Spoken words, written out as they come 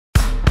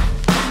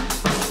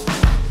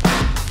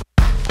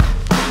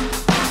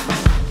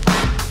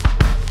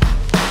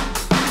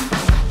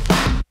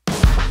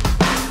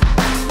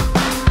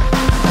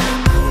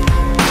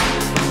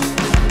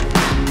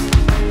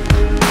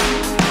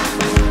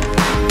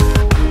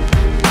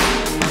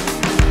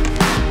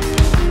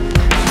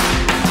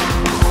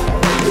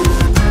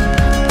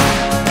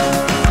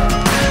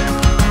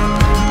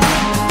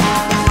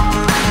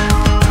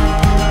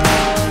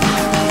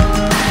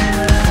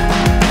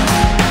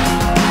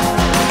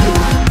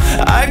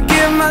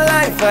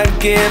life I'd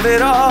give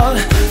it all.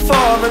 For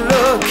a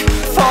look,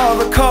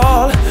 for a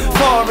call,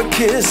 for a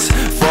kiss,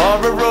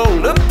 for a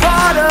roll. A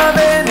part of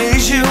any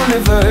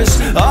universe,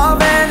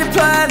 of any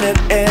planet,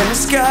 any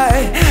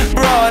sky.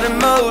 Brought in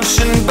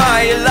motion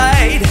by your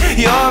light.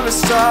 You're a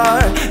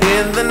star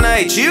in the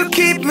night. You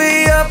keep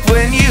me up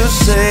when you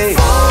say,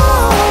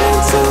 fall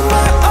into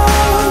my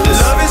arms.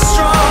 Love is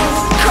strong,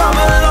 come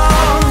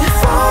along.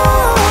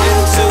 Fall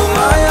into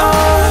my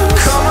arms.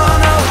 Come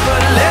on over,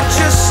 let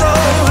your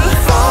soul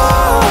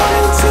fall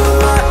into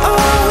my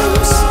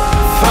arms.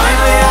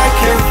 Finally I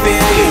can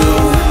feel you.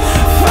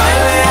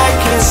 Finally I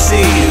can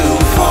see you.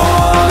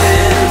 Fall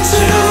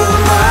into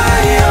my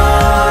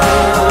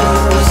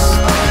arms.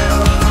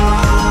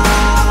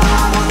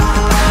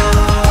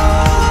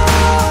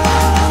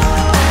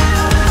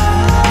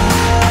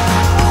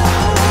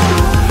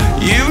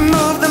 You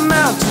move the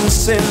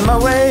mountains in my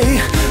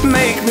way.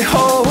 Make me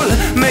whole,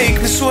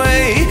 make me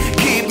sway.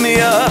 Keep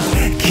me up,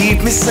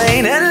 keep me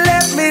sane, and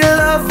let me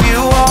love you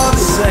all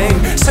the same.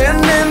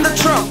 Send in the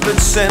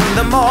trumpets, send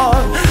them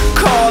all.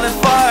 Calling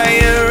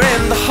fire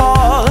in the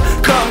hall.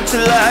 Come to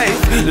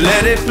life,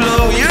 let it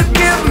blow. You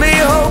give me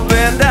hope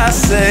and I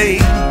say,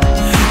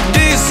 do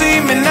you see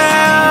me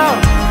now?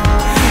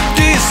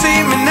 Do you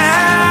see me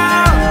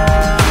now?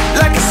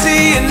 Like I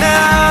see you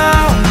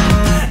now.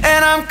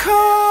 And I'm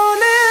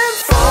calling,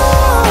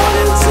 fall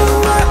into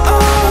my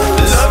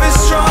arms. Love is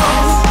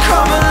strong,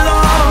 come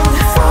along.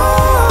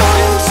 Fall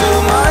into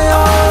my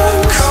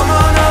arms. Come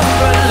on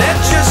over, let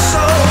your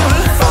soul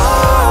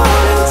fall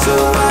into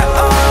my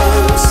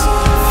arms.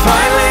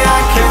 Finally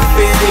I can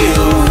feel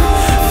you.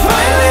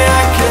 Finally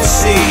I can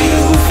see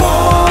you.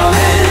 Fall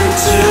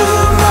into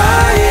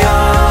my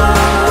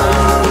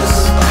arms.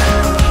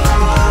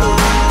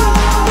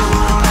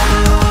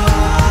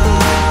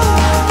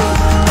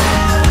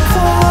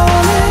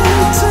 Fall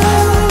into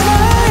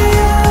my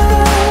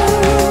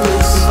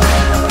arms.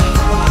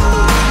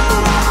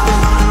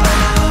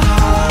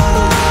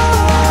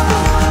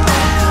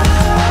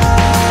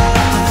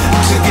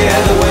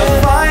 Together we'll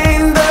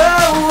find the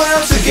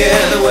well.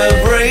 Together we'll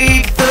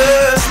break the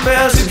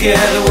spell.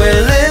 Together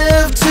we'll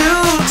live to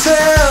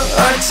tell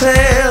our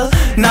tale.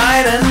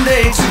 Night and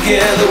day.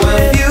 Together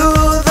we'll view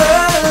the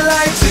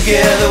light.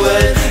 Together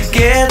we'll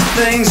get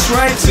things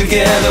right.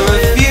 Together a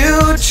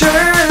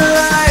future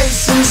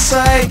lies in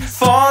sight.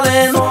 Fall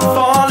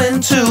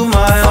into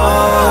my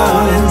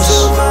arms.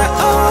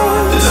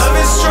 Love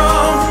is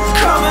strong,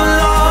 come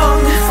along.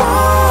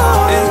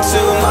 Fall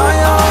into my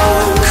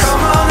arms.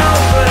 Come on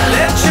over,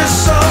 let your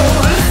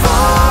soul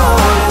fall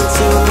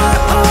into my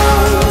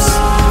arms.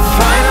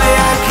 Finally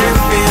I can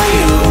feel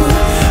you.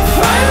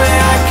 Finally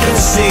I can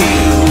see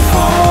you.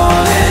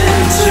 Fall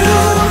into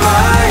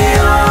my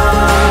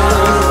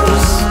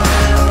arms.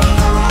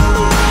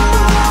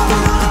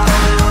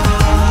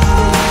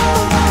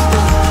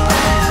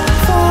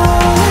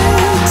 Fall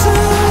into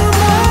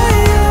my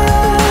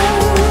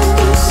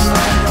arms.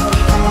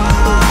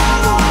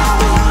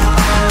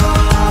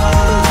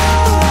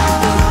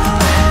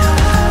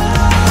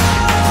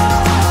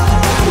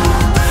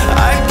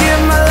 I'd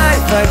give my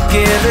life, I'd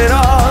give it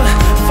all.